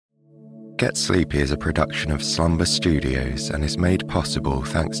Get Sleepy is a production of Slumber Studios and is made possible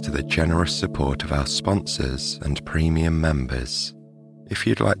thanks to the generous support of our sponsors and premium members. If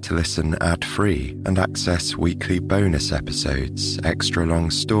you'd like to listen ad-free and access weekly bonus episodes, extra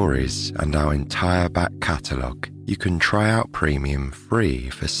long stories, and our entire back catalogue, you can try out Premium free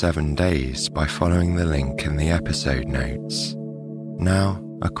for 7 days by following the link in the episode notes. Now,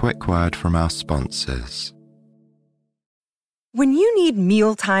 a quick word from our sponsors. When you need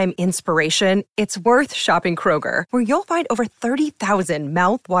mealtime inspiration, it's worth shopping Kroger, where you'll find over 30,000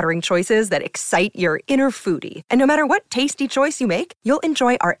 mouth-watering choices that excite your inner foodie. And no matter what tasty choice you make, you'll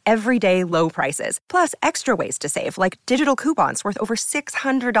enjoy our everyday low prices, plus extra ways to save, like digital coupons worth over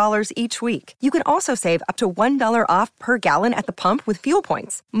 $600 each week. You can also save up to $1 off per gallon at the pump with fuel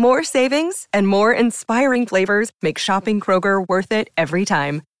points. More savings and more inspiring flavors make shopping Kroger worth it every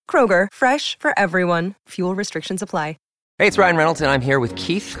time. Kroger, fresh for everyone. Fuel restrictions apply. Hey, it's Ryan Reynolds, and I'm here with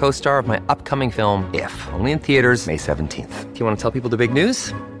Keith, co-star of my upcoming film, If, only in theaters May 17th. Do you want to tell people the big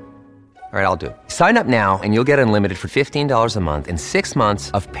news? All right, I'll do it. Sign up now and you'll get unlimited for $15 a month and 6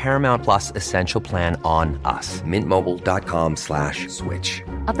 months of Paramount Plus Essential Plan on us. MintMobile.com/switch.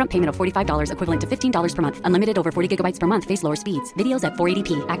 Upfront payment of $45 equivalent to $15 per month. Unlimited over 40 gigabytes per month. Face lower speeds. Videos at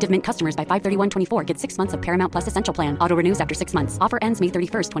 480p. Active Mint customers by 531.24 get 6 months of Paramount Plus Essential Plan. Auto renews after 6 months. Offer ends May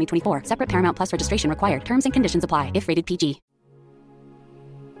 31st, 2024. Separate Paramount Plus registration required. Terms and conditions apply if rated PG.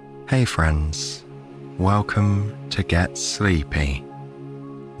 Hey friends, welcome to Get Sleepy,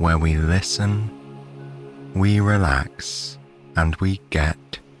 where we listen, we relax, and we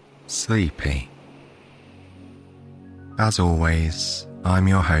get sleepy. As always, I'm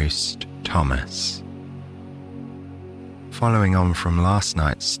your host, Thomas. Following on from last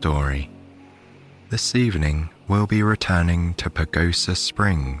night's story, this evening we'll be returning to Pagosa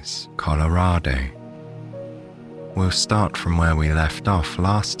Springs, Colorado. We'll start from where we left off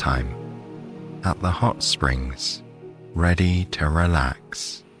last time, at the hot springs, ready to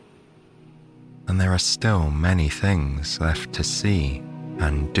relax. And there are still many things left to see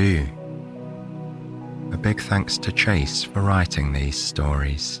and do. A big thanks to Chase for writing these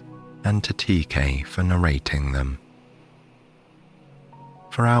stories, and to TK for narrating them.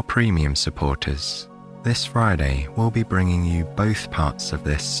 For our premium supporters, this Friday we'll be bringing you both parts of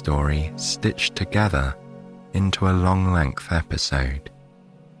this story stitched together into a long-length episode.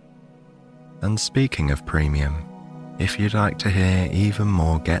 And speaking of premium, if you'd like to hear even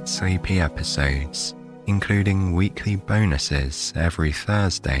more Get Sleepy episodes, including weekly bonuses every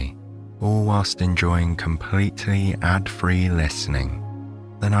Thursday, all whilst enjoying completely ad-free listening,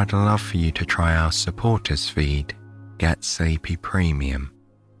 then I'd love for you to try our supporters feed, Get Sleepy Premium.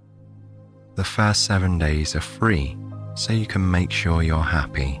 The first 7 days are free, so you can make sure you're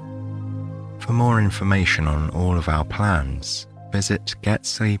happy. For more information on all of our plans, visit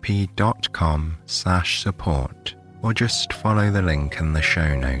getsleepy.com/support or just follow the link in the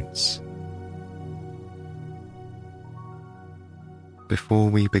show notes. Before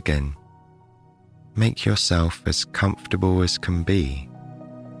we begin, make yourself as comfortable as can be,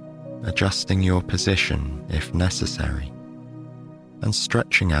 adjusting your position if necessary, and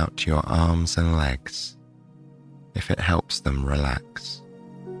stretching out your arms and legs if it helps them relax.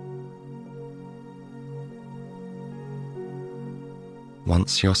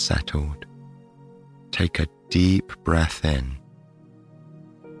 Once you're settled, take a deep breath in,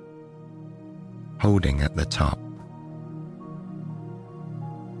 holding at the top.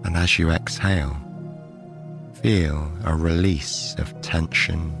 And as you exhale, feel a release of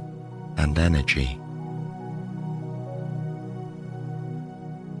tension and energy.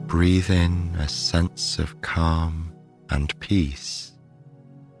 Breathe in a sense of calm and peace.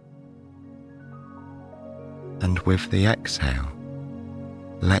 And with the exhale,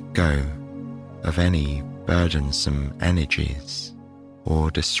 let go of any burdensome energies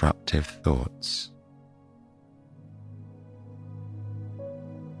or disruptive thoughts.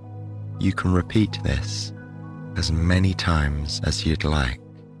 You can repeat this as many times as you'd like,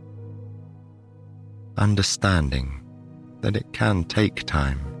 understanding that it can take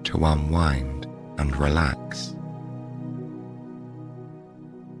time to unwind and relax.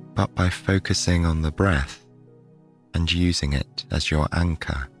 But by focusing on the breath and using it as your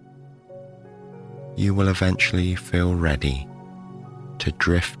anchor, you will eventually feel ready to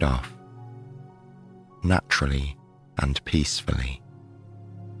drift off naturally and peacefully.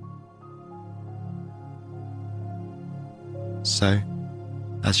 So,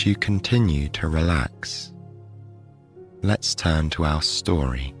 as you continue to relax, let's turn to our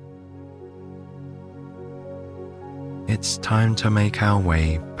story. It's time to make our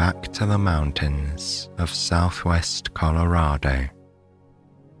way back to the mountains of southwest Colorado,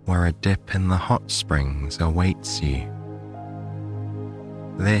 where a dip in the hot springs awaits you.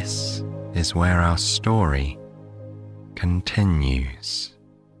 This is where our story continues.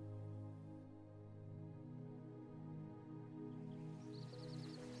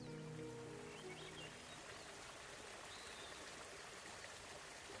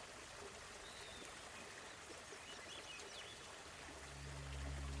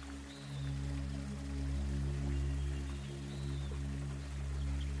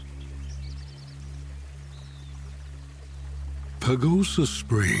 Pagosa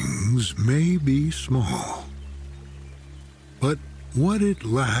Springs may be small, but what it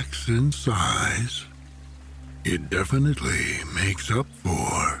lacks in size, it definitely makes up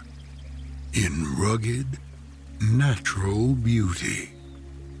for in rugged, natural beauty.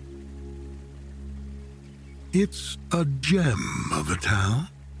 It's a gem of a town,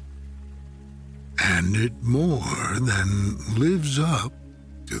 and it more than lives up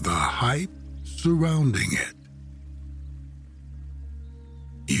to the hype surrounding it.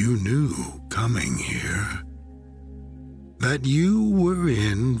 You knew coming here that you were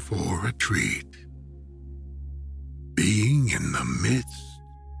in for a treat. Being in the midst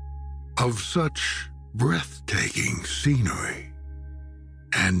of such breathtaking scenery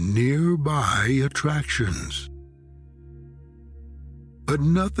and nearby attractions. But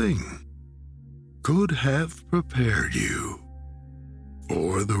nothing could have prepared you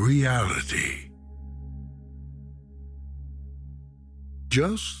for the reality.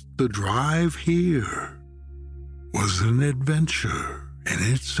 Just the drive here was an adventure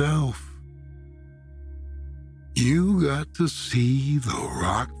in itself. You got to see the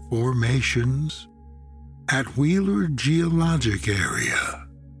rock formations at Wheeler Geologic Area,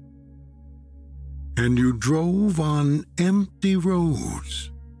 and you drove on empty roads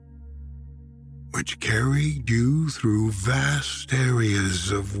which carried you through vast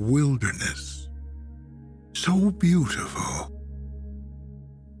areas of wilderness, so beautiful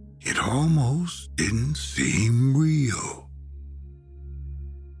it almost didn't seem real.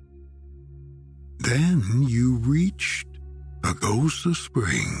 Then you reached Pagosa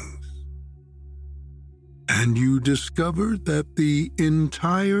Springs, and you discovered that the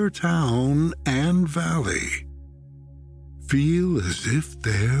entire town and valley feel as if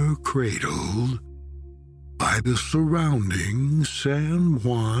they're cradled by the surrounding San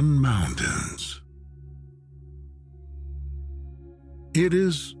Juan Mountains. It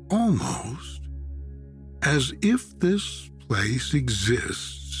is almost as if this place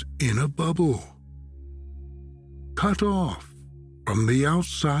exists in a bubble, cut off from the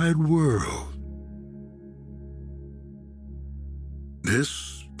outside world.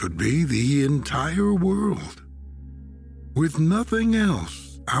 This could be the entire world, with nothing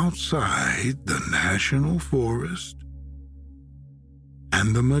else outside the National Forest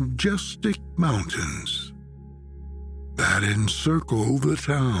and the majestic mountains that encircle the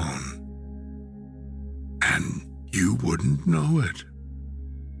town, and you wouldn't know it.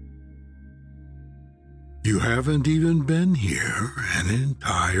 You haven't even been here an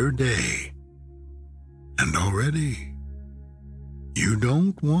entire day, and already you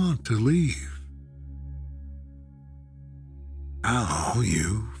don't want to leave. Now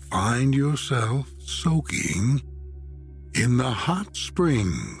you find yourself soaking in the hot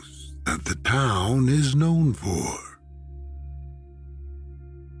springs that the town is known for.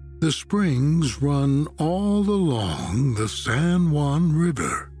 The springs run all along the San Juan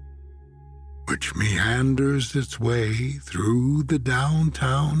River, which meanders its way through the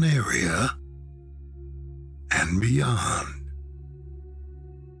downtown area and beyond.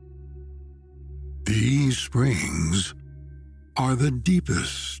 These springs are the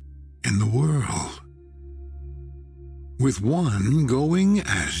deepest in the world, with one going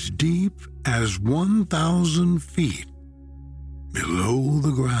as deep as 1,000 feet below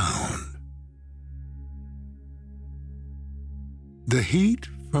the ground. The heat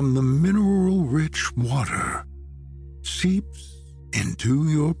from the mineral-rich water seeps into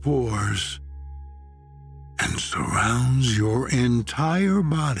your pores and surrounds your entire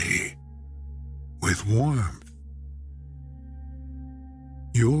body with warmth.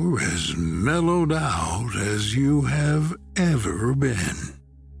 You're as mellowed out as you have ever been.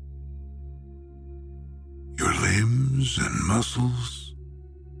 Your limbs and muscles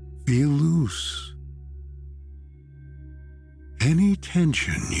feel loose. Any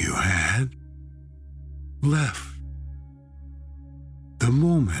tension you had left the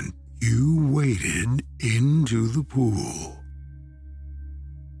moment you waded into the pool.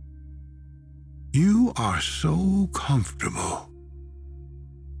 You are so comfortable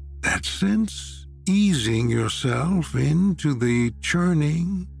that since easing yourself into the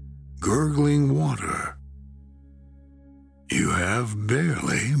churning, gurgling water. You have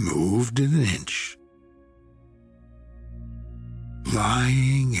barely moved an inch.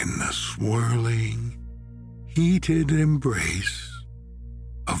 Lying in the swirling, heated embrace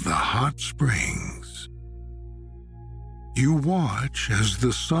of the hot springs, you watch as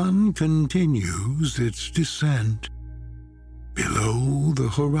the sun continues its descent below the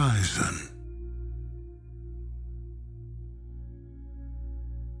horizon.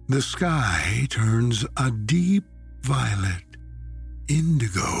 The sky turns a deep violet,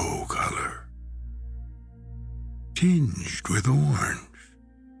 indigo color, tinged with orange,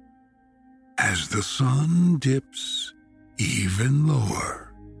 as the sun dips even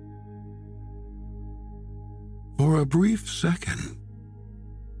lower. For a brief second,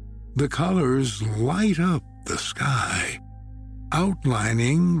 the colors light up the sky,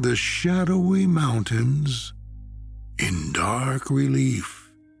 outlining the shadowy mountains in dark relief.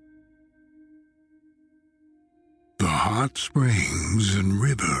 The hot springs and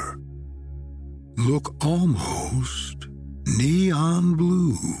river look almost neon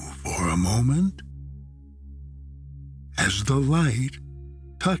blue for a moment as the light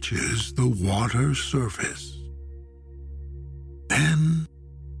touches the water surface. Then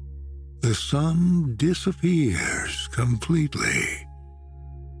the sun disappears completely,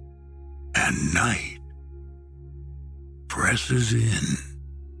 and night presses in.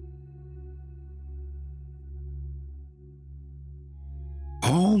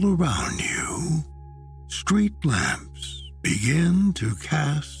 All around you, street lamps begin to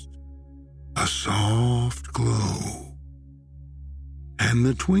cast a soft glow, and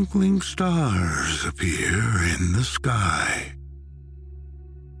the twinkling stars appear in the sky.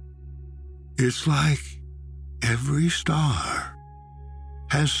 It's like every star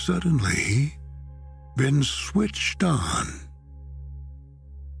has suddenly been switched on.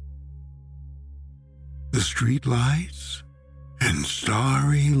 The street lights and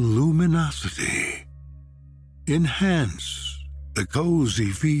starry luminosity enhance the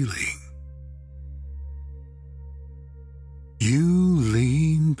cozy feeling. You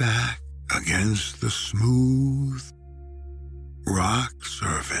lean back against the smooth rock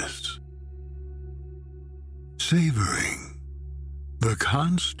surface, savoring the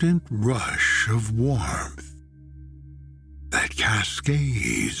constant rush of warmth that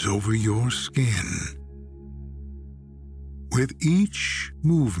cascades over your skin with each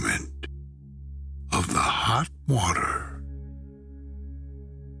movement of the hot water.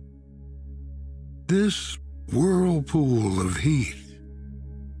 This whirlpool of heat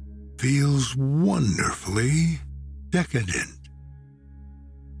feels wonderfully decadent.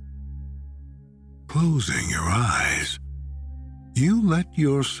 Closing your eyes, you let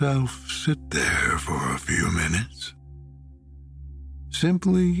yourself sit there for a few minutes,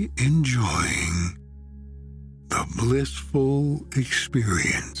 simply enjoying the blissful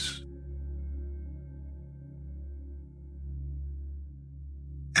experience.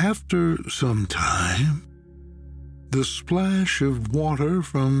 After some time, the splash of water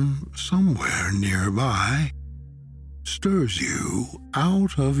from somewhere nearby stirs you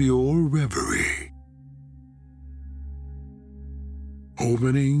out of your reverie.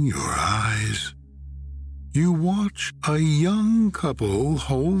 Opening your eyes, you watch a young couple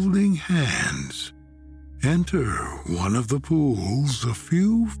holding hands enter one of the pools a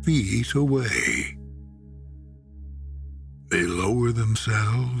few feet away. They lower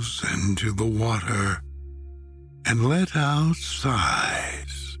themselves into the water and let out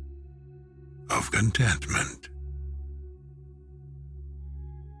sighs of contentment.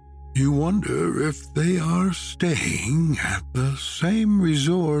 You wonder if they are staying at the same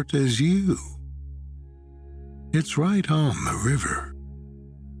resort as you. It's right on the river,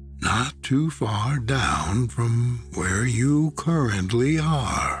 not too far down from where you currently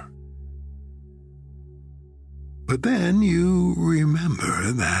are. But then you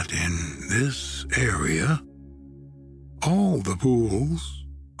remember that in this area, all the pools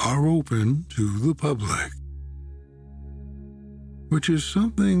are open to the public, which is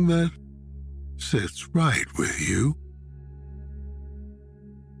something that sits right with you.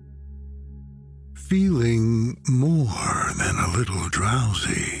 Feeling more than a little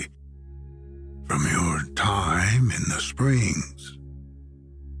drowsy from your time in the springs,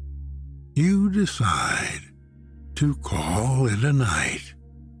 you decide to call it a night.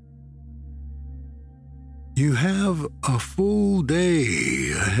 You have a full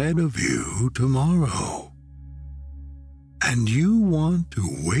day ahead of you tomorrow, and you want to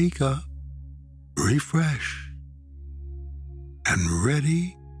wake up refreshed and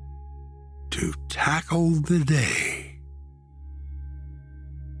ready to tackle the day.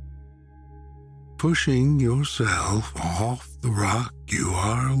 pushing yourself off the rock you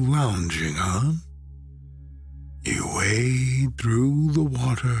are lounging on, you wade through the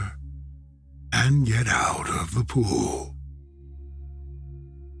water and get out of the pool.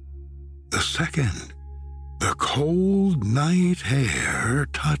 The second the cold night air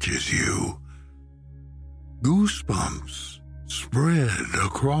touches you, goosebumps spread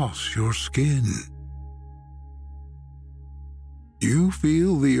across your skin. You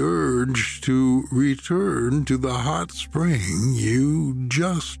feel the urge to return to the hot spring you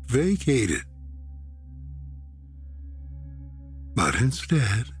just vacated. But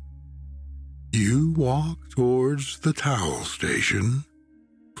instead, you walk towards the towel station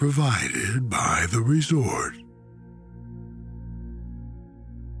provided by the resort.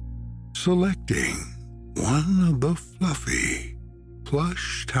 Selecting one of the fluffy,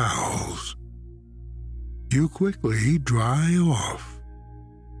 plush towels, you quickly dry off.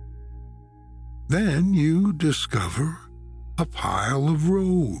 Then you discover a pile of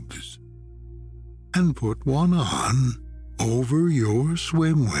robes and put one on over your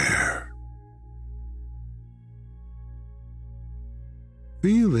swimwear.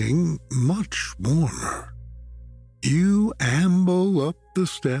 Feeling much warmer, you amble up the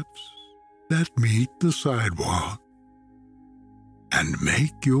steps that meet the sidewalk and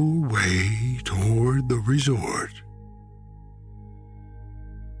make your way toward the resort.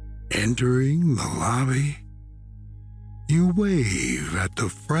 Entering the lobby, you wave at the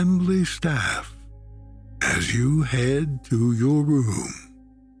friendly staff as you head to your room.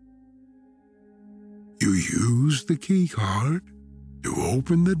 You use the key card to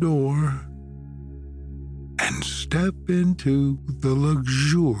open the door and step into the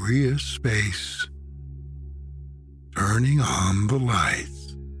luxurious space, turning on the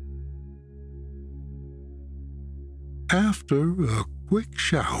lights. After a quick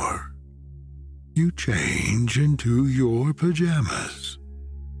shower, you change into your pajamas.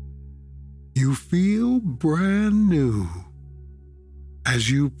 You feel brand new as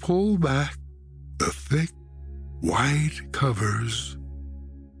you pull back the thick white covers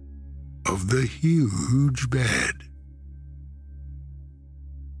of the huge bed.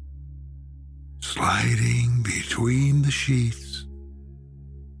 Sliding between the sheets,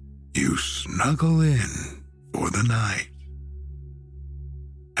 you snuggle in for the night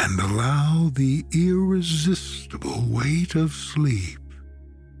and allow the irresistible weight of sleep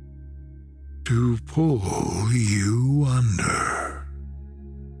to pull you under.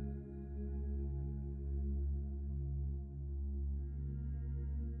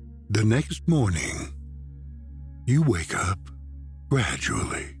 The next morning, you wake up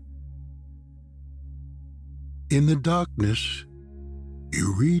gradually. In the darkness,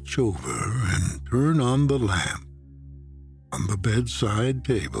 you reach over and turn on the lamp on the bedside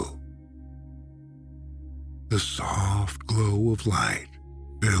table. The soft glow of light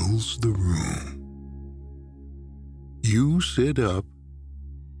fills the room. You sit up,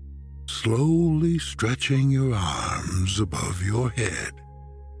 slowly stretching your arms above your head.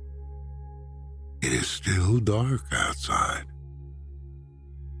 It is still dark outside.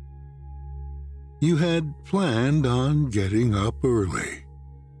 You had planned on getting up early,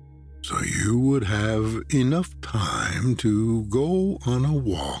 so you would have enough time to go on a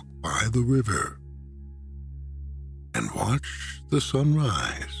walk by the river and watch the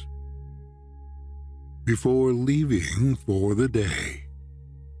sunrise before leaving for the day.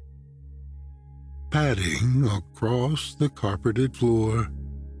 Padding across the carpeted floor,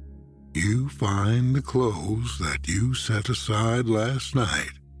 you find the clothes that you set aside last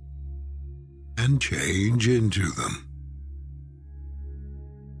night and change into them.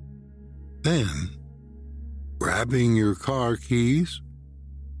 Then, grabbing your car keys,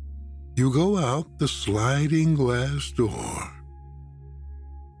 you go out the sliding glass door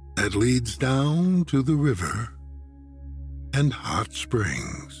that leads down to the river and hot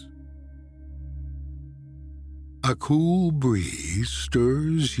springs. A cool breeze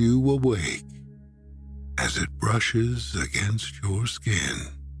stirs you awake as it brushes against your skin.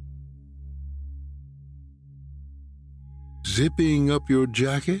 Zipping up your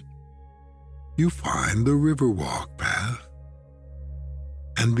jacket, you find the Riverwalk path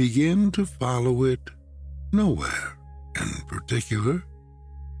and begin to follow it nowhere in particular.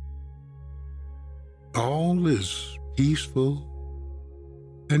 All is peaceful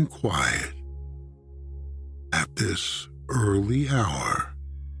and quiet at this early hour,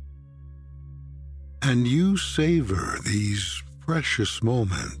 and you savor these precious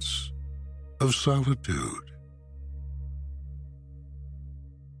moments of solitude.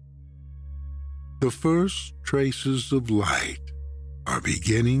 The first traces of light are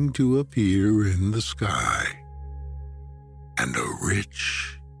beginning to appear in the sky, and a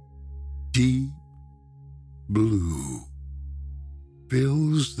rich, deep blue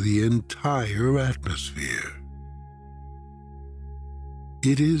fills the entire atmosphere.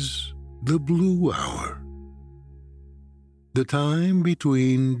 It is the blue hour, the time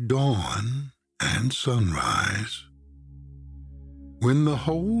between dawn and sunrise, when the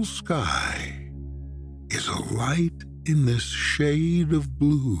whole sky is alight in this shade of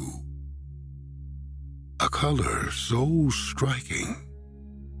blue, a color so striking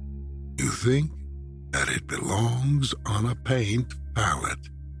you think that it belongs on a paint palette.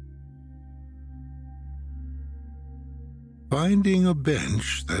 Finding a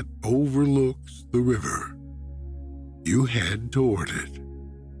bench that overlooks the river, you head toward it.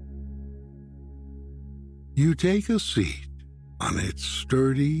 You take a seat on its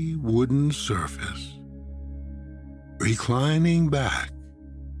sturdy wooden surface, reclining back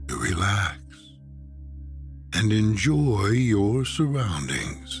to relax and enjoy your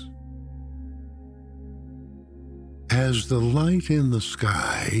surroundings. As the light in the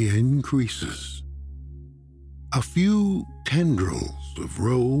sky increases, a few tendrils of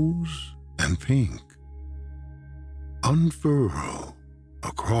rose and pink unfurl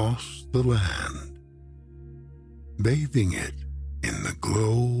across the land, bathing it in the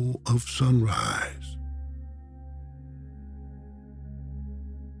glow of sunrise.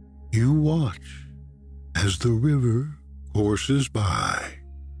 You watch as the river courses by.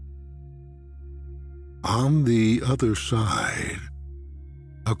 On the other side,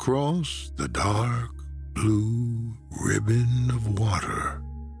 across the dark blue ribbon of water,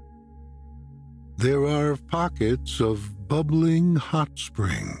 there are pockets of bubbling hot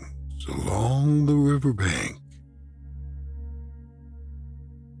springs along the riverbank.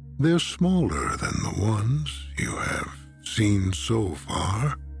 They're smaller than the ones you have seen so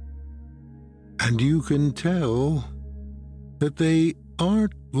far, and you can tell that they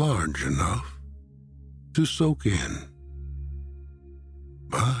aren't large enough to soak in,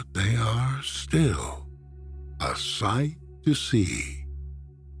 but they are still a sight to see.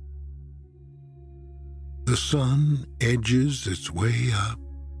 The sun edges its way up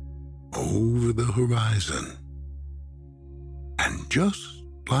over the horizon, and just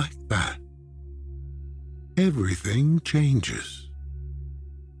like that, everything changes.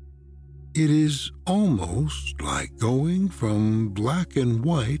 It is almost like going from black and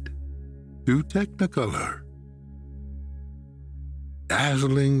white to Technicolor.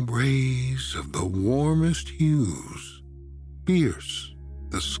 Dazzling rays of the warmest hues pierce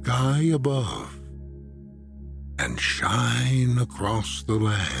the sky above and shine across the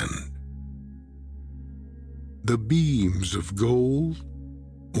land. The beams of gold,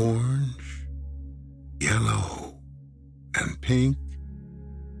 orange, yellow, and pink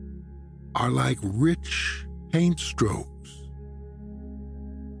are like rich paint strokes.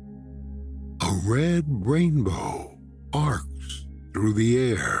 A red rainbow arcs through the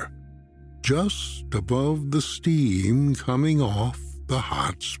air just above the steam coming off the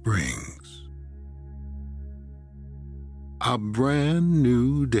hot springs. A brand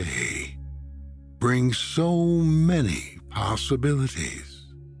new day brings so many possibilities.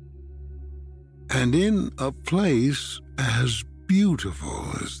 And in a place as beautiful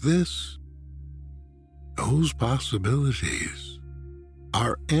as this, those possibilities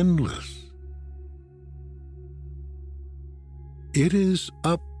are endless. It is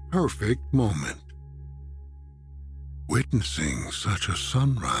a perfect moment. Witnessing such a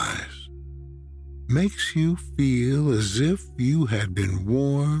sunrise makes you feel as if you had been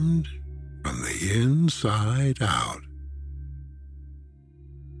warmed from the inside out.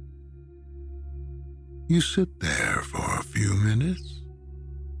 You sit there for a few minutes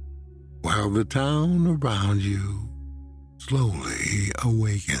while the town around you slowly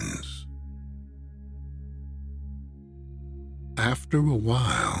awakens. After a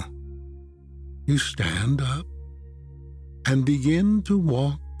while, you stand up and begin to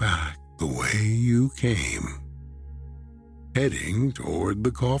walk back the way you came, heading toward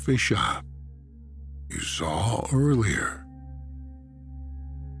the coffee shop you saw earlier.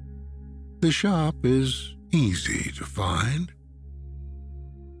 The shop is easy to find.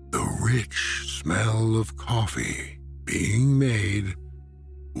 The rich smell of coffee being made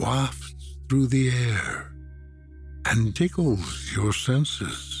wafts through the air and tickles your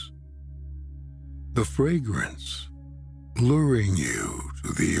senses, the fragrance luring you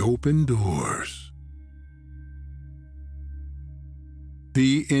to the open doors.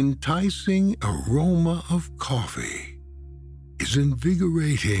 The enticing aroma of coffee is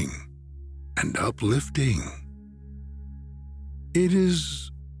invigorating and uplifting. It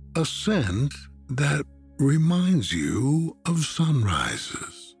is a scent that reminds you of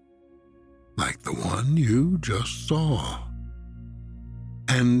sunrises, like the one you just saw,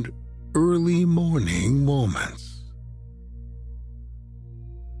 and early morning moments.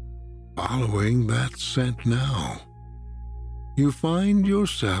 Following that scent now, you find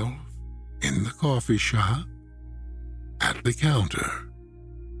yourself in the coffee shop, at the counter,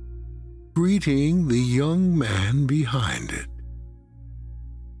 greeting the young man behind it.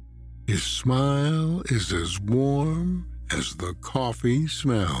 His smile is as warm as the coffee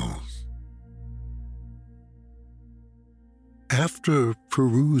smells. After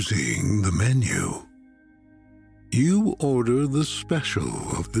perusing the menu, you order the special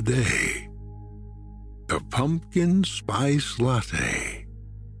of the day, the pumpkin spice latte,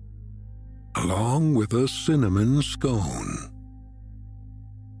 along with a cinnamon scone.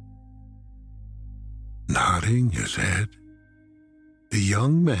 Nodding his head, the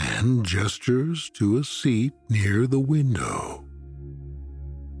young man gestures to a seat near the window,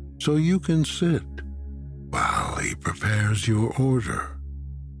 so you can sit while he prepares your order.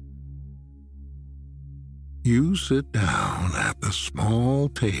 You sit down at the small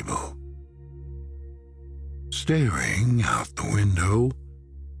table. Staring out the window,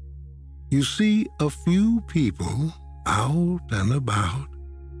 you see a few people out and about,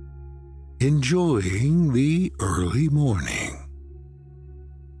 enjoying the early morning.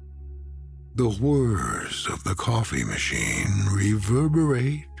 The whirs of the coffee machine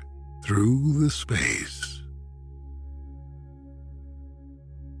reverberate through the space.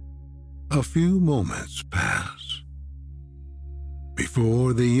 A few moments pass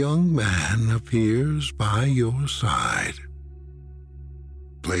before the young man appears by your side,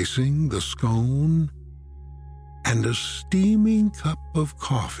 placing the scone and a steaming cup of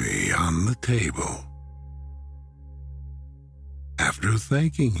coffee on the table. After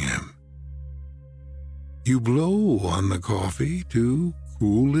thanking him, you blow on the coffee to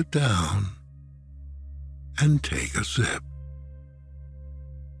cool it down and take a sip.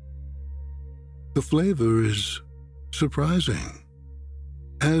 The flavor is surprising,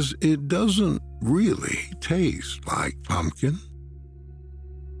 as it doesn't really taste like pumpkin.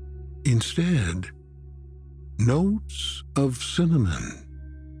 Instead, notes of cinnamon,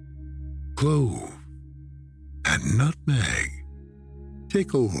 clove, and nutmeg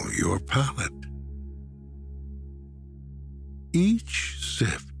tickle your palate. Each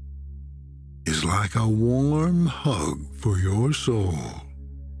sip is like a warm hug for your soul.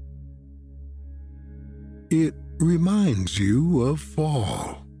 It reminds you of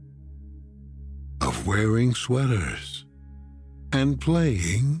fall, of wearing sweaters and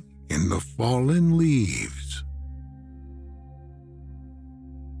playing in the fallen leaves.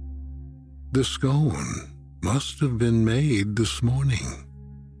 The scone must have been made this morning,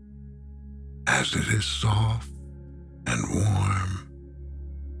 as it is soft and warm,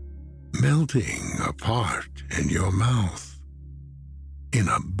 melting apart in your mouth in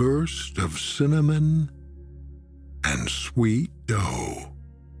a burst of cinnamon and sweet dough.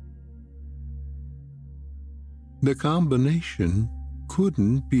 The combination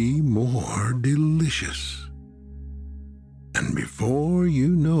couldn't be more delicious. And before you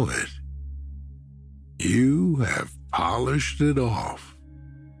know it, you have polished it off.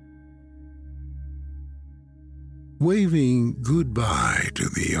 Waving goodbye to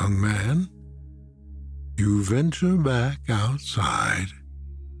the young man, you venture back outside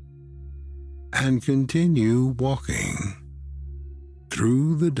and continue walking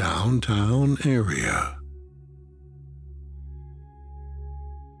through the downtown area.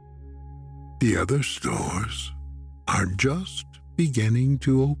 The other stores are just beginning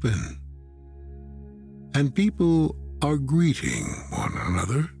to open, and people are greeting one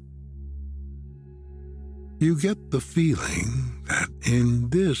another. You get the feeling that in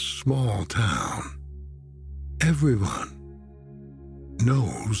this small town, everyone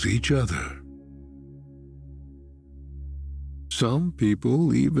knows each other. Some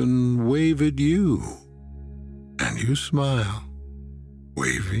people even wave at you, and you smile,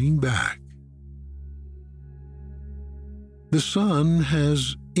 waving back. The sun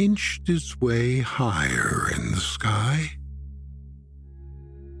has inched its way higher in the sky.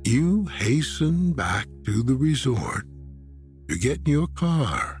 You hasten back to the resort to get your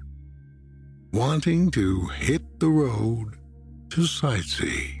car, wanting to hit the road to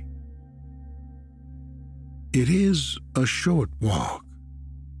sightsee. It is a short walk,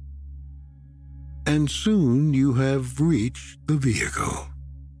 and soon you have reached the vehicle.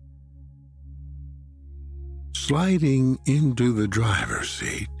 Sliding into the driver's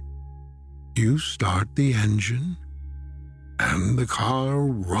seat, you start the engine and the car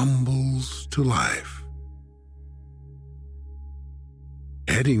rumbles to life.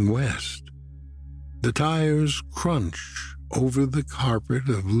 Heading west, the tires crunch over the carpet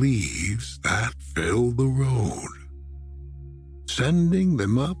of leaves that fill the road, sending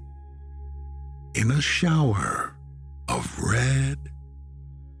them up in a shower of red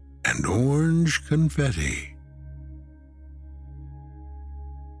and orange confetti.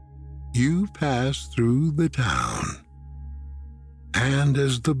 You pass through the town, and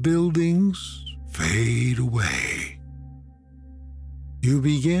as the buildings fade away, you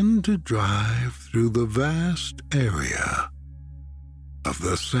begin to drive through the vast area of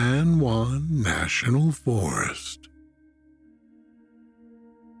the San Juan National Forest.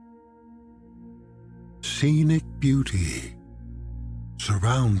 Scenic beauty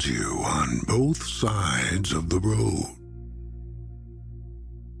surrounds you on both sides of the road.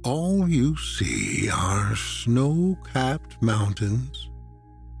 All you see are snow-capped mountains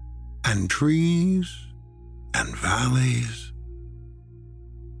and trees and valleys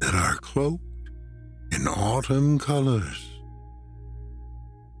that are cloaked in autumn colors.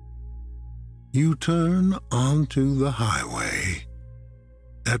 You turn onto the highway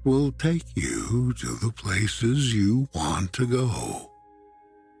that will take you to the places you want to go.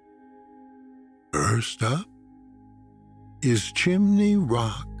 First up is Chimney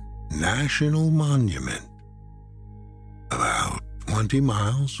Rock National Monument, about 20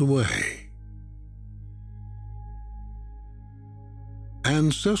 miles away.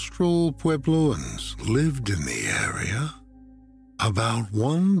 Ancestral Puebloans lived in the area about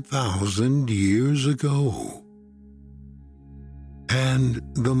 1,000 years ago, and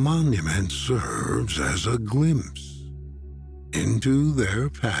the monument serves as a glimpse into their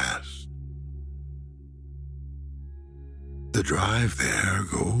past. The drive there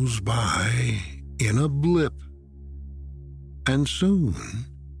goes by in a blip, and soon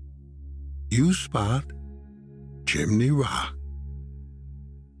you spot Chimney Rock,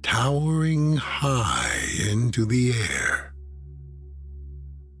 towering high into the air.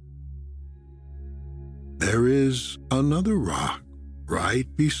 There is another rock right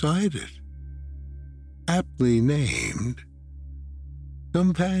beside it, aptly named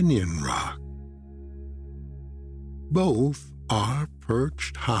Companion Rock. Both are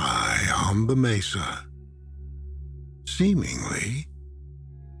perched high on the mesa, seemingly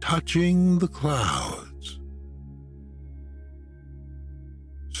touching the clouds.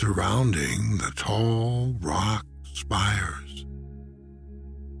 Surrounding the tall rock spires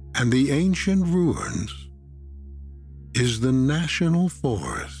and the ancient ruins is the National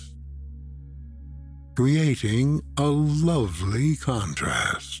Forest, creating a lovely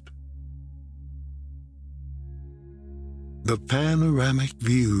contrast. The panoramic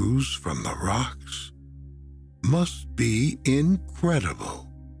views from the rocks must be incredible,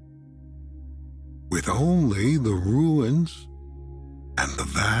 with only the ruins and the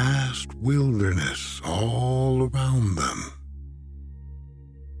vast wilderness all around them.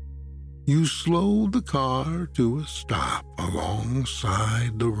 You slow the car to a stop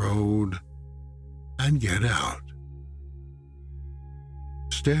alongside the road and get out.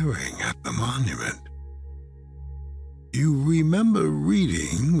 Staring at the monument, you remember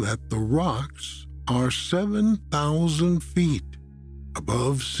reading that the rocks are 7,000 feet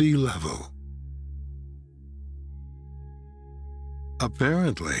above sea level.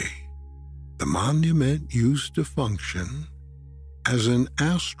 Apparently, the monument used to function as an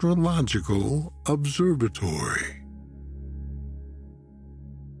astrological observatory.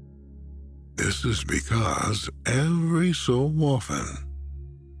 This is because every so often,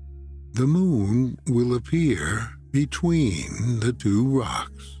 the moon will appear between the two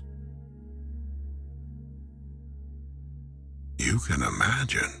rocks. You can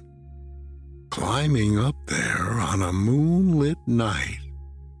imagine climbing up there on a moonlit night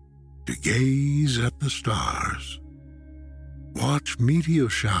to gaze at the stars, watch meteor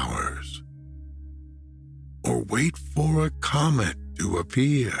showers, or wait for a comet to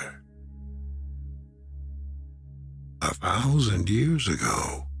appear. 1,000 years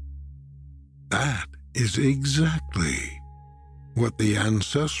ago, that is exactly what the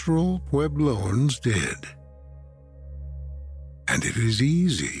ancestral Puebloans did. And it is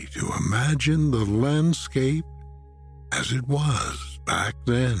easy to imagine the landscape as it was back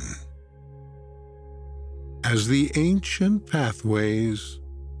then, as the ancient pathways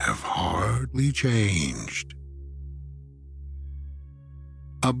have hardly changed.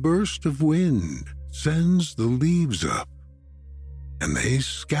 A burst of wind sends the leaves up, and they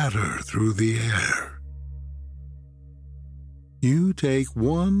scatter through the air. You take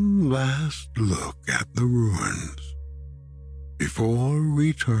one last look at the ruins, before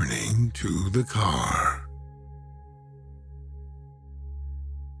returning to the car.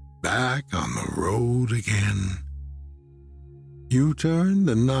 Back on the road again, you turn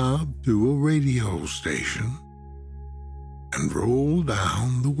the knob to a radio station and roll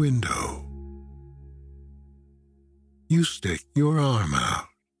down the window. You stick your arm out,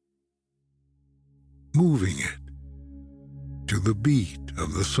 moving it to the beat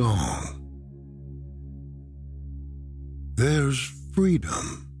of the song. There's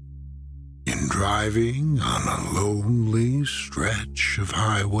freedom in driving on a lonely stretch of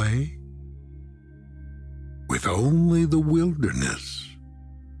highway with only the wilderness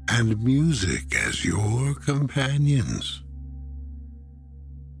and music as your companions.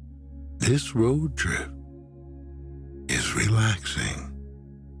 This road trip is relaxing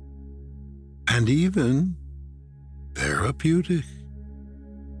and even therapeutic.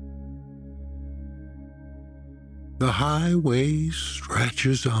 The highway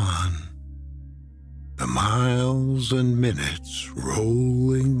stretches on, the miles and minutes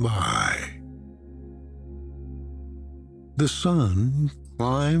rolling by. The sun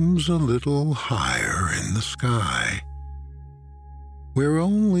climbs a little higher in the sky, where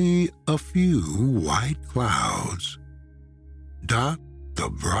only a few white clouds dot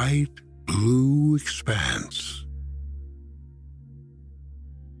the bright blue expanse.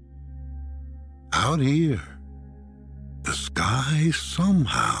 Out here, the sky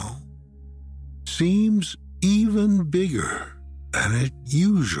somehow seems even bigger than it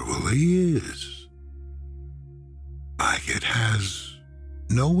usually is, like it has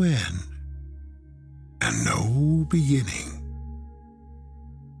no end and no beginning.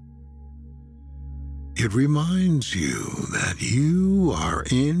 It reminds you that you are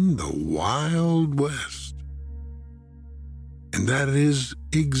in the Wild West, and that is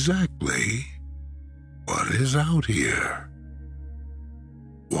exactly what is out here.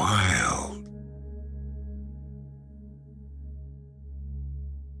 Wild.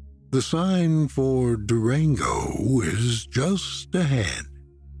 The sign for Durango is just ahead.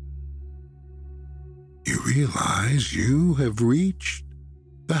 You realize you have reached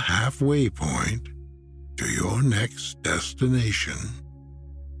the halfway point to your next destination,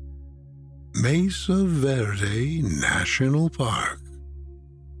 Mesa Verde National Park.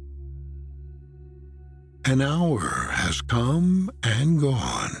 An hour has come and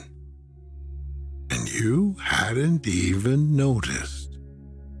gone, and you hadn't even noticed.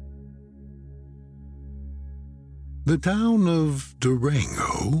 The town of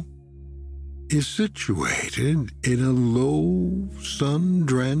Durango is situated in a low,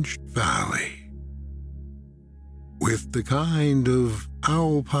 sun-drenched valley with the kind of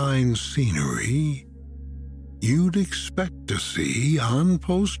alpine scenery you'd expect to see on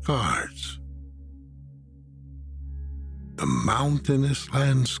postcards. The mountainous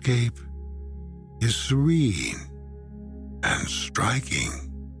landscape is serene and striking.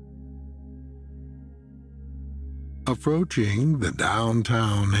 Approaching the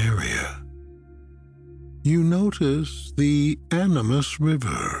downtown area, you notice the Animas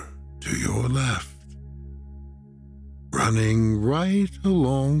River to your left, running right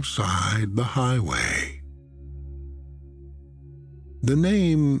alongside the highway. The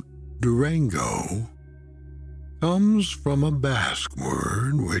name Durango comes from a Basque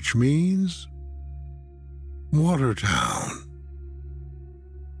word which means water town.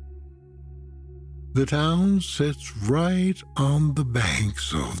 The town sits right on the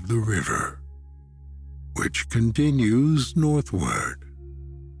banks of the river, which continues northward.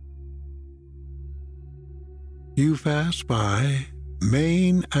 You pass by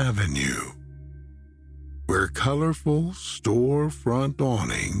Main Avenue, where colorful storefront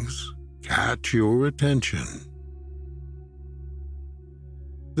awnings catch your attention.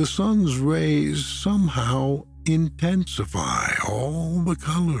 The sun's rays somehow intensify all the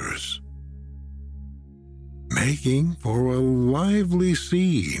colors, making for a lively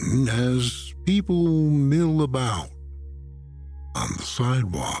scene as people mill about on the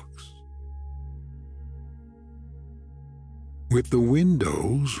sidewalks. With the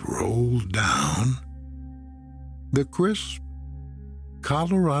windows rolled down, the crisp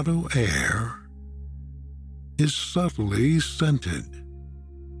Colorado air is subtly scented.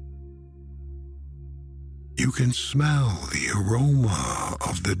 You can smell the aroma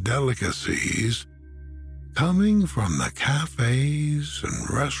of the delicacies coming from the cafes and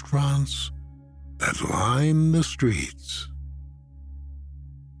restaurants that line the streets.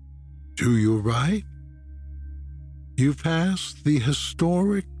 To your right, you pass the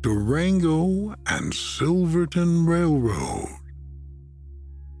historic Durango and Silverton Railroad,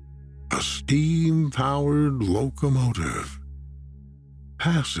 a steam-powered locomotive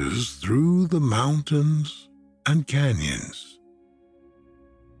passes through the mountains and canyons.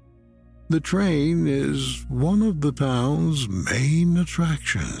 The train is one of the town's main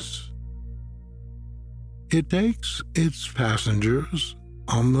attractions. It takes its passengers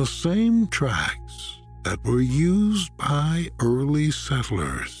on the same tracks that were used by early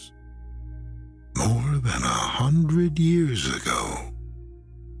settlers more than 100 years ago.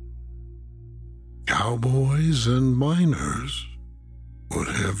 Cowboys and miners would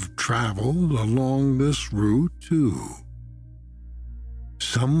have traveled along this route too.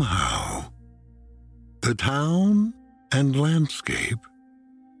 Somehow, the town and landscape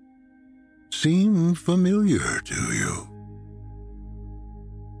seem familiar to you.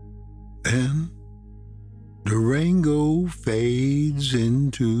 Then, Durango fades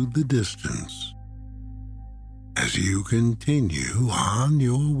into the distance as you continue on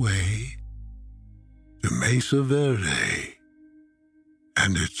your way to Mesa Verde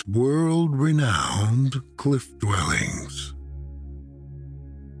and its world-renowned cliff dwellings.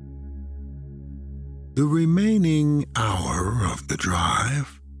 The remaining hour of the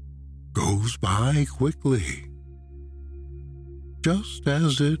drive goes by quickly, just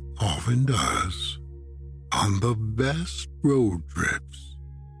as it often does on the best road trips.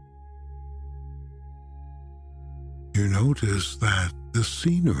 You notice that the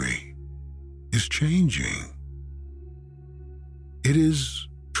scenery is changing. It is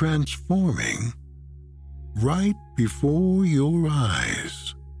transforming right before your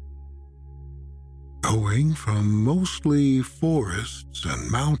eyes, going from mostly forests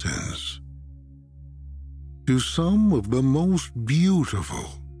and mountains to some of the most beautiful,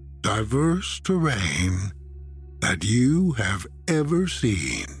 diverse terrain that you have ever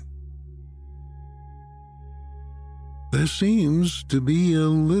seen. There seems to be a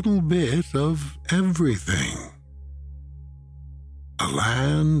little bit of everything. A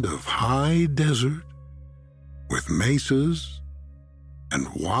land of high desert with mesas and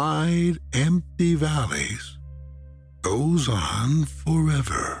wide, empty valleys goes on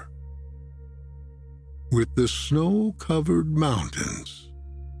forever, with the snow-covered mountains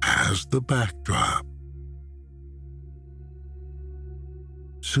as the backdrop.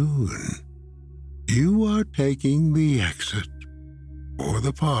 Soon, you are taking the exit for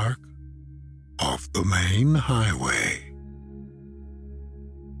the park off the main highway.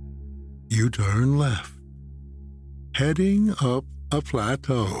 You turn left, heading up a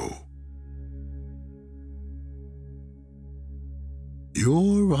plateau.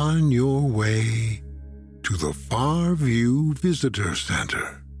 You're on your way to the Farview Visitor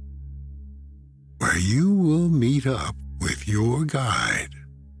Center, where you will meet up with your guide.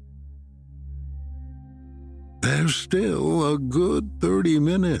 There's still a good 30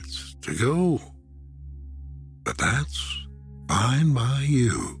 minutes to go, but that's fine by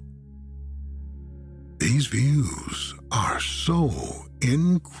you. These views are so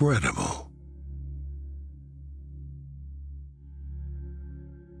incredible.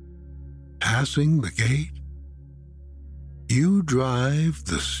 Passing the gate, you drive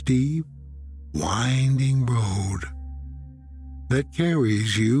the steep, winding road that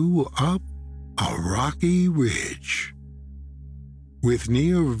carries you up a rocky ridge with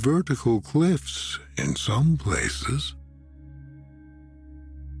near vertical cliffs in some places.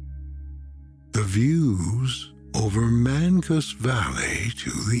 The views over Mancus Valley to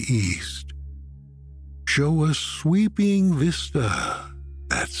the east show a sweeping vista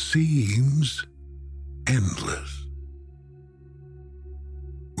that seems endless,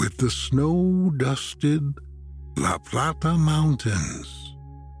 with the snow-dusted La Plata Mountains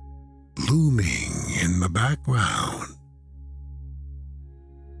looming in the background.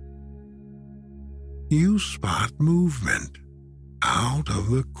 You spot movement out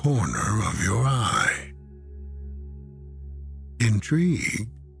of the corner of your eye. Intrigued,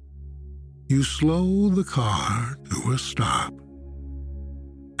 you slow the car to a stop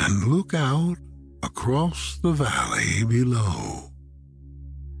and look out across the valley below.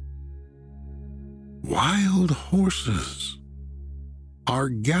 Wild horses are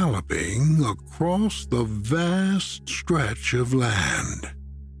galloping across the vast stretch of land,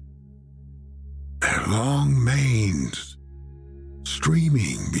 their long manes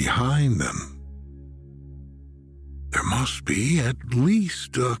streaming behind them. There must be at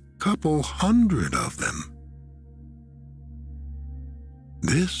least a couple hundred of them.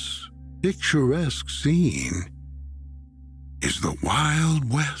 This picturesque scene is the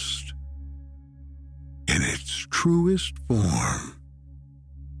Wild West in its truest form.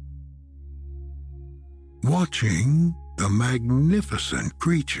 Watching the magnificent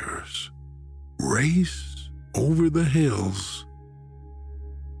creatures race over the hills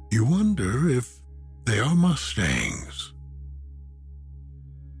You wonder if they are Mustangs.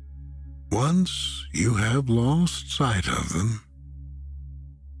 Once you have lost sight of them,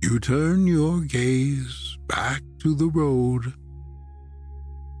 you turn your gaze back to the road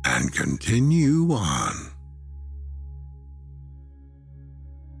and continue on.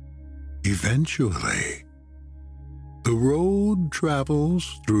 Eventually, the road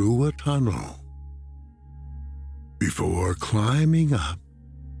travels through a tunnel before climbing up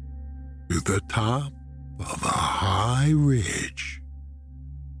to the top of a high ridge.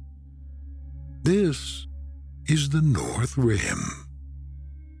 This is the North Rim,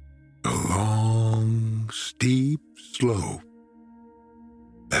 a long, steep slope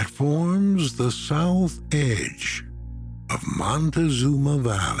that forms the south edge of Montezuma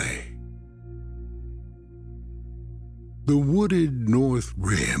Valley. The wooded North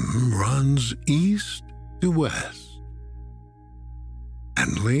Rim runs east to west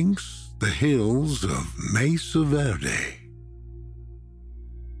and links the hills of Mesa Verde.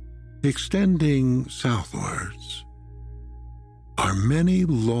 Extending southwards are many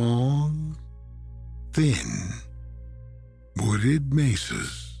long, thin, wooded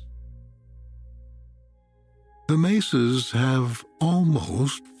mesas. The mesas have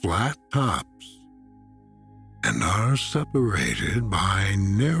almost flat tops and are separated by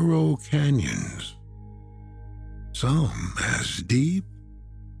narrow canyons, some as deep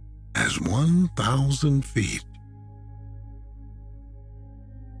as 1,000 feet.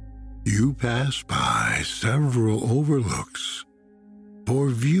 You pass by several overlooks for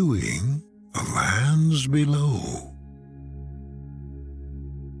viewing the lands below.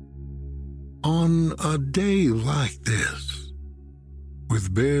 On a day like this,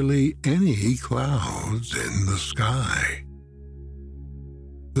 with barely any clouds in the sky,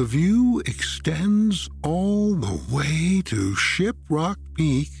 the view extends all the way to Shiprock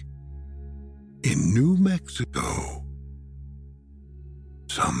Peak in New Mexico,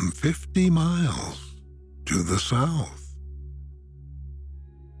 some 50 miles to the south.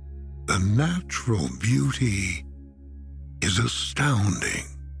 The natural beauty is astounding.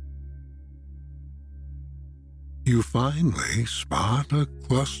 You finally spot a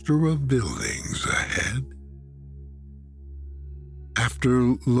cluster of buildings ahead.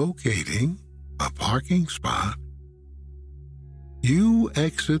 After locating a parking spot, you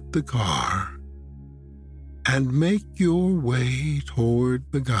exit the car and make your way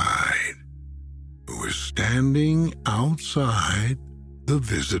toward the guide, who is standing outside the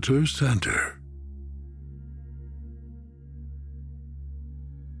visitor center.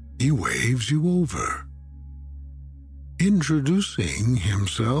 He waves you over, introducing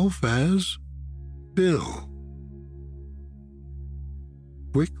himself as Bill.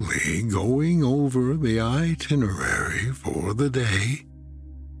 Quickly going over the itinerary for the day,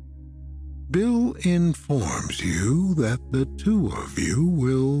 Bill informs you that the two of you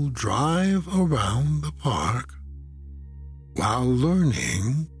will drive around the park while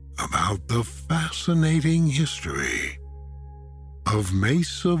learning about the fascinating history of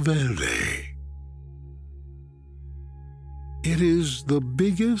Mesa Verde. It is the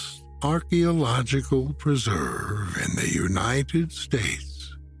biggest archaeological preserve in the United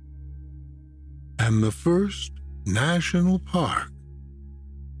States and the first national park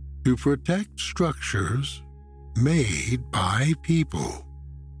to protect structures made by people.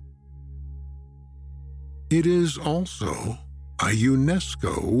 It is also a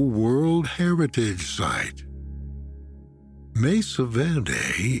UNESCO World Heritage Site. Mesa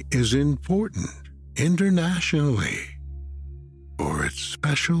Verde is important internationally for its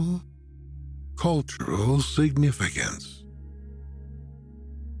special cultural significance.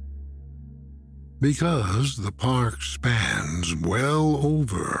 Because the park spans well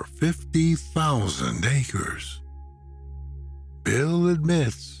over 50,000 acres, Bill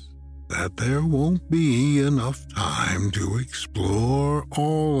admits that there won't be enough time to explore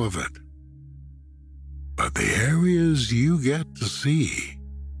all of it. But the areas you get to see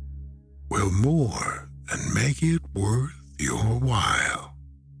will more than make it worth your while.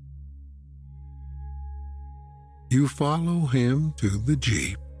 You follow him to the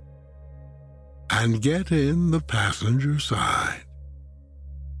Jeep and get in the passenger side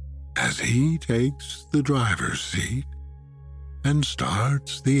as he takes the driver's seat and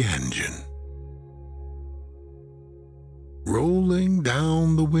starts the engine. Rolling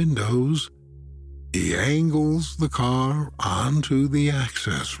down the windows, he angles the car onto the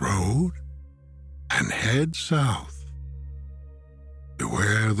access road and heads south to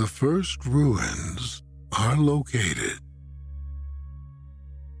where the first ruins are located.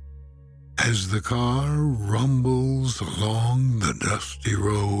 As the car rumbles along the dusty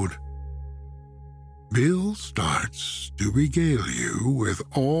road, Bill starts to regale you with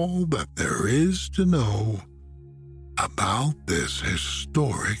all that there is to know about this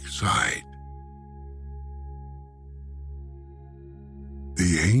historic site.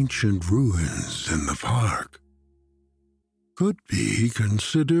 The ancient ruins in the park could be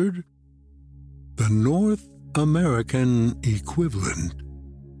considered the North American equivalent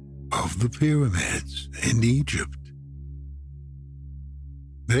of the pyramids in Egypt.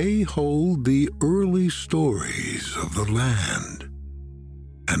 They hold the early stories of the land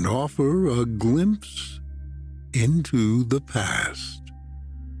and offer a glimpse into the past.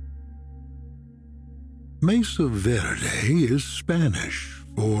 Mesa Verde is Spanish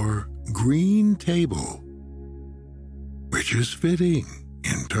for green table, which is fitting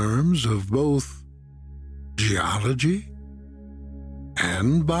in terms of both geology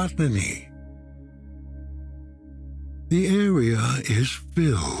and botany. The area is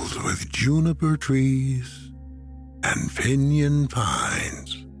filled with juniper trees and pinyon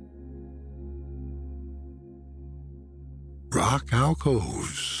pines. Rock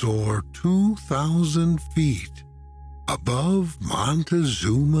alcoves soar 2,000 feet above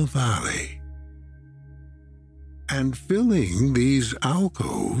Montezuma Valley. And filling these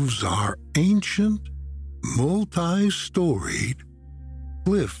alcoves are ancient, multi-storied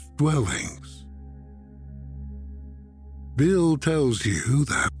cliff dwellings. Bill tells you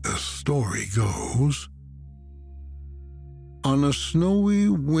that the story goes, on a snowy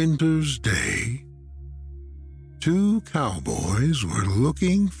winter's day, 2 cowboys were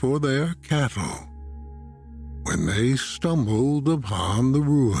looking for their cattle when they stumbled upon the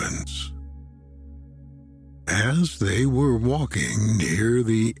ruins. As they were walking near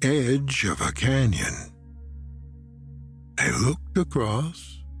the edge of a canyon, they looked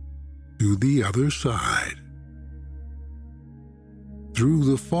across to the other side. Through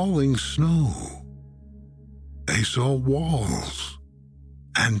the falling snow, they saw walls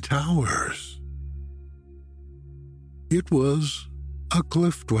and towers. It was a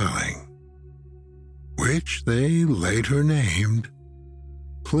cliff dwelling, which they later named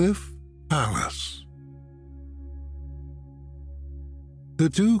Cliff Palace. The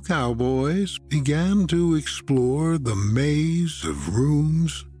 2 cowboys began to explore the maze of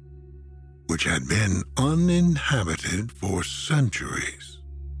rooms which had been uninhabited for centuries.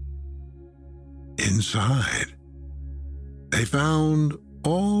 Inside, they found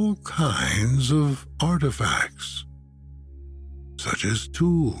all kinds of artifacts, such as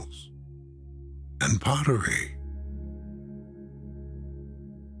tools and pottery.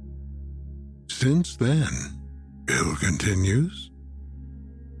 Since then, Bill continues,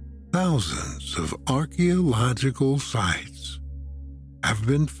 thousands of archaeological sites have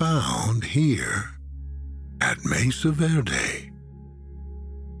been found here at Mesa Verde,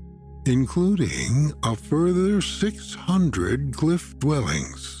 including a further 600 cliff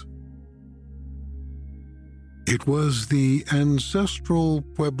dwellings. It was the ancestral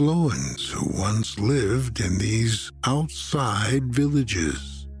Puebloans who once lived in these outside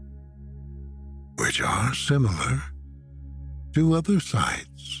villages, which are similar to other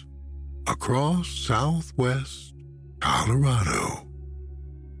sites across southwest Colorado.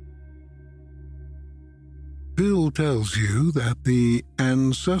 Bill tells you that the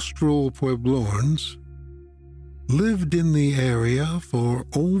ancestral Puebloans lived in the area for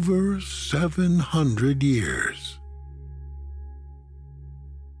over 700 years.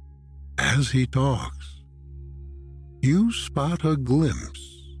 As he talks, you spot a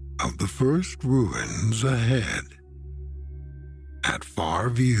glimpse of the first ruins ahead, at far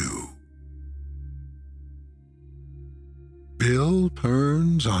view. Bill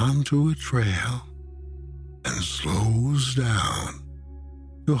turns onto a trail and slows down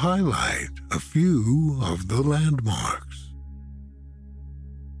to highlight a few of the landmarks.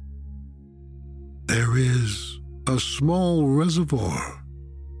 There is a small reservoir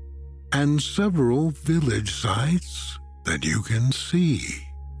and several village sites that you can see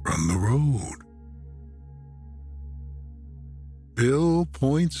from the road. Bill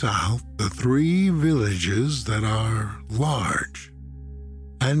points out the 3 villages that are large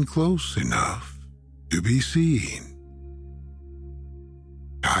and close enough to be seen: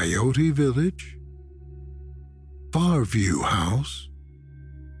 Coyote Village, Farview House,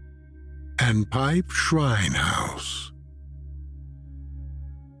 and Pipe Shrine House.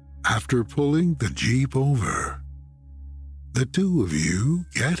 After pulling the Jeep over, the 2 of you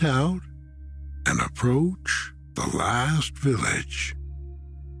get out and approach the last village.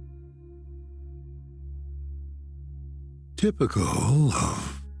 Typical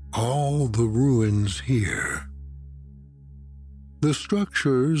of all the ruins here. The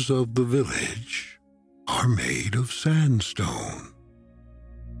structures of the village are made of sandstone.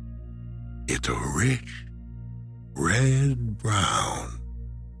 It's a rich red-brown.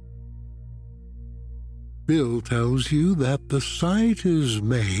 Bill tells you that the site is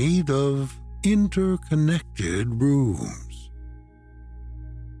made of interconnected rooms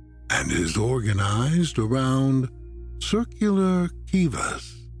and is organized around circular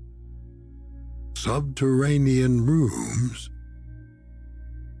kivas, subterranean rooms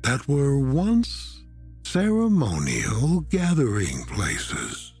that were once ceremonial gathering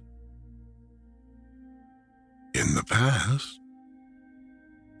places. In the past,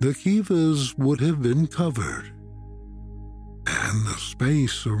 the kivas would have been covered, and the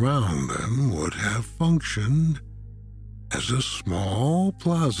space around them would have functioned as a small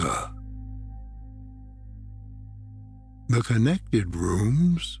plaza. The connected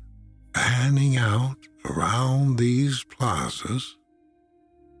rooms fanning out around these plazas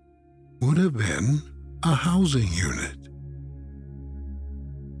would have been a housing unit,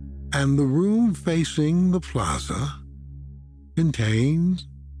 and the room facing the plaza contained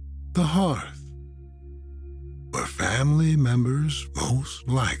the hearth, where family members most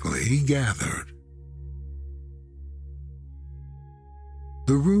likely gathered.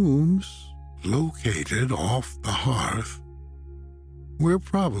 The rooms located off the hearth were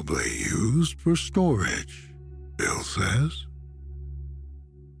probably used for storage, Bill says.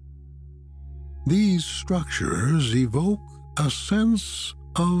 These structures evoke a sense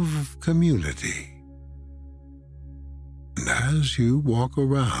of community. And as you walk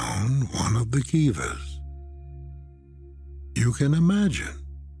around one of the kivas, you can imagine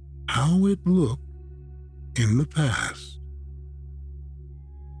how it looked in the past.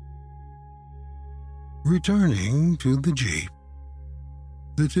 Returning to the Jeep,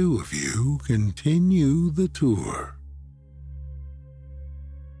 the two of you continue the tour.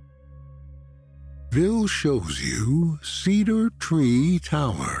 Bill shows you Cedar Tree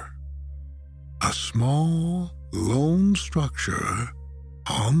Tower, a small, lone structure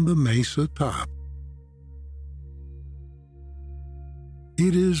on the mesa top.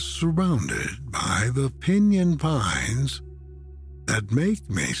 It is surrounded by the pinyon pines that make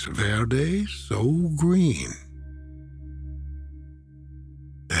Mesa Verde so green.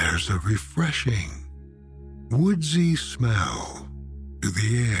 There's a refreshing, woodsy smell to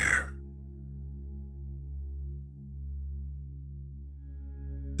the air.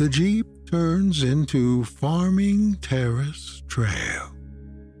 The Jeep turns into Farming Terrace Trail.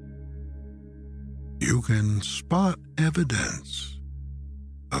 You can spot evidence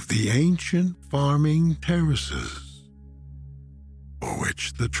of the ancient farming terraces for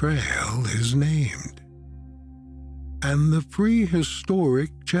which the trail is named, and the prehistoric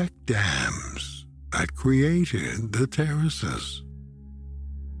check dams that created the terraces.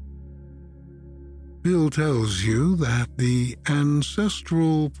 Bill tells you that the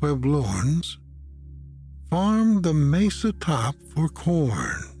ancestral Puebloans farmed the mesa top for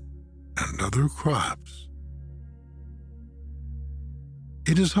corn and other crops.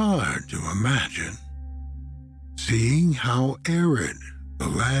 It is hard to imagine, seeing how arid the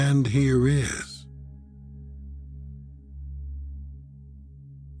land here is.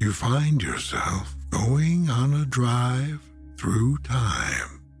 You find yourself going on a drive through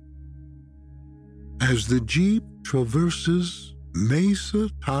time as the Jeep traverses Mesa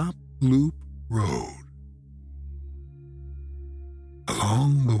Top Loop Road.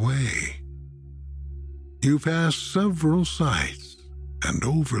 Along the way, you pass several sites and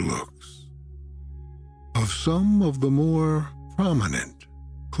overlooks of some of the more prominent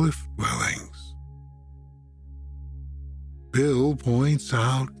cliff dwellings. Bill points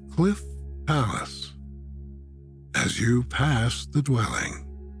out Cliff Palace as you pass the dwelling.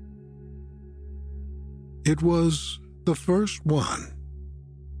 It was the first one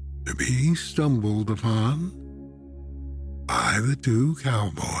to be stumbled upon by the two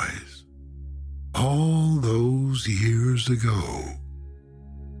cowboys all those years ago.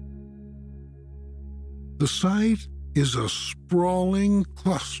 The site is a sprawling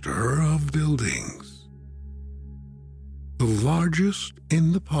cluster of buildings, the largest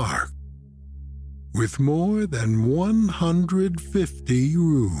in the park, with more than 150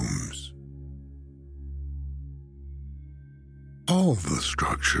 rooms. All the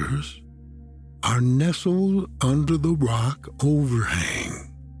structures are nestled under the rock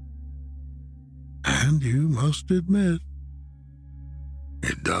overhang, and you must admit,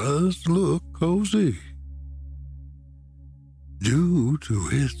 it does look cozy. Due to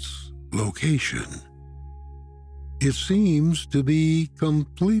its location, It seems to be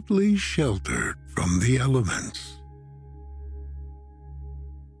completely sheltered from the elements.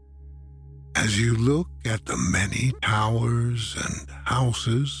 As you look at the many towers and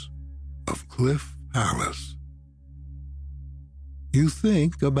houses of Cliff Palace, you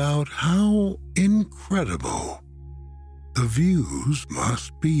think about how incredible the views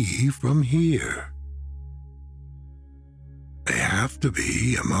must be from here. They have to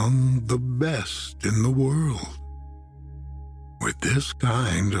be among the best in the world, with this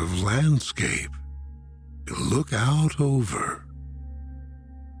kind of landscape to look out over.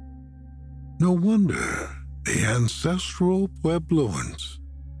 No wonder the ancestral Puebloans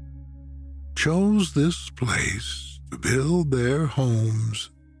chose this place to build their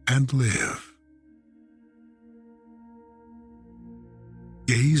homes and live.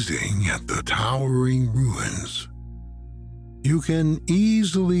 Gazing at the towering ruins, you can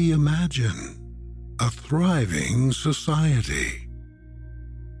easily imagine a thriving society.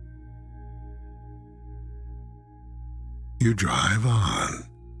 You drive on,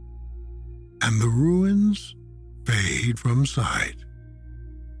 and the ruins fade from sight.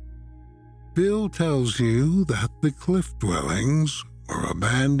 Bill tells you that the cliff dwellings were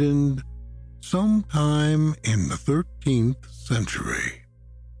abandoned sometime in the 13th century,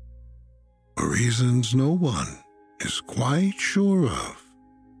 for reasons no one is quite sure of.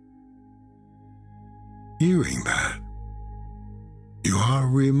 Hearing that, you are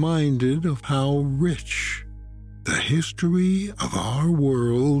reminded of how rich the history of our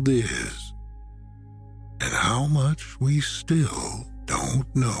world is, and how much we still don't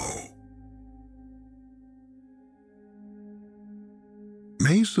know.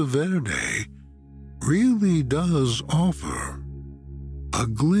 Mesa Verde really does offer a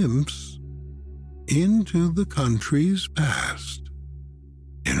glimpse into the country's past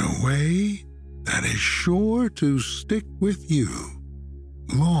in a way that is sure to stick with you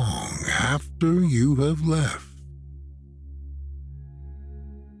long after you have left.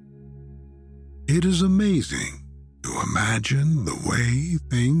 It is amazing to imagine the way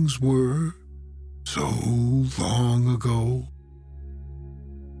things were so long ago,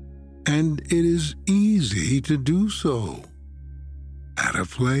 and it is easy to do so at a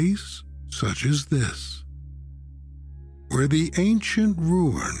place such as this, where the ancient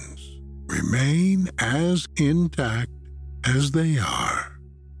ruins remain as intact as they are.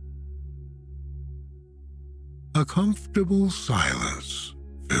 A comfortable silence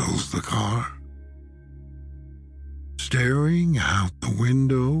fills the car. Staring out the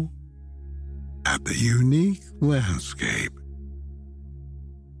window at the unique landscape,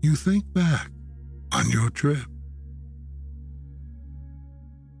 you think back on your trip.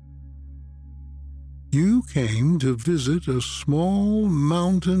 You came to visit a small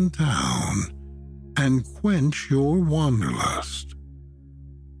mountain town and quench your wanderlust.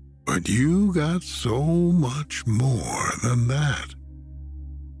 But you got so much more than that.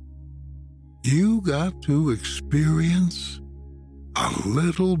 You got to experience a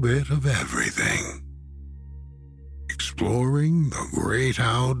little bit of everything. Exploring the great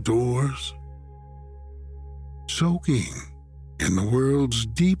outdoors, soaking in the world's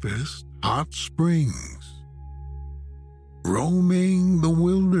deepest hot springs, roaming the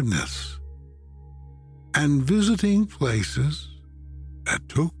wilderness, and visiting places that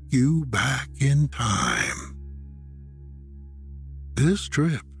took you back in time. This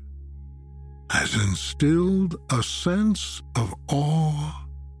trip has instilled a sense of awe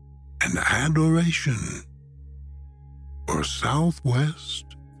and adoration for Southwest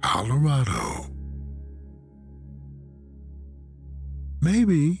Colorado.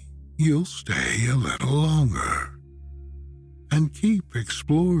 Maybe you'll stay a little longer and keep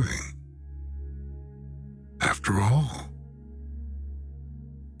exploring. After all,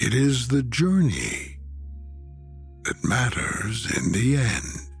 it is the journey that matters in the end.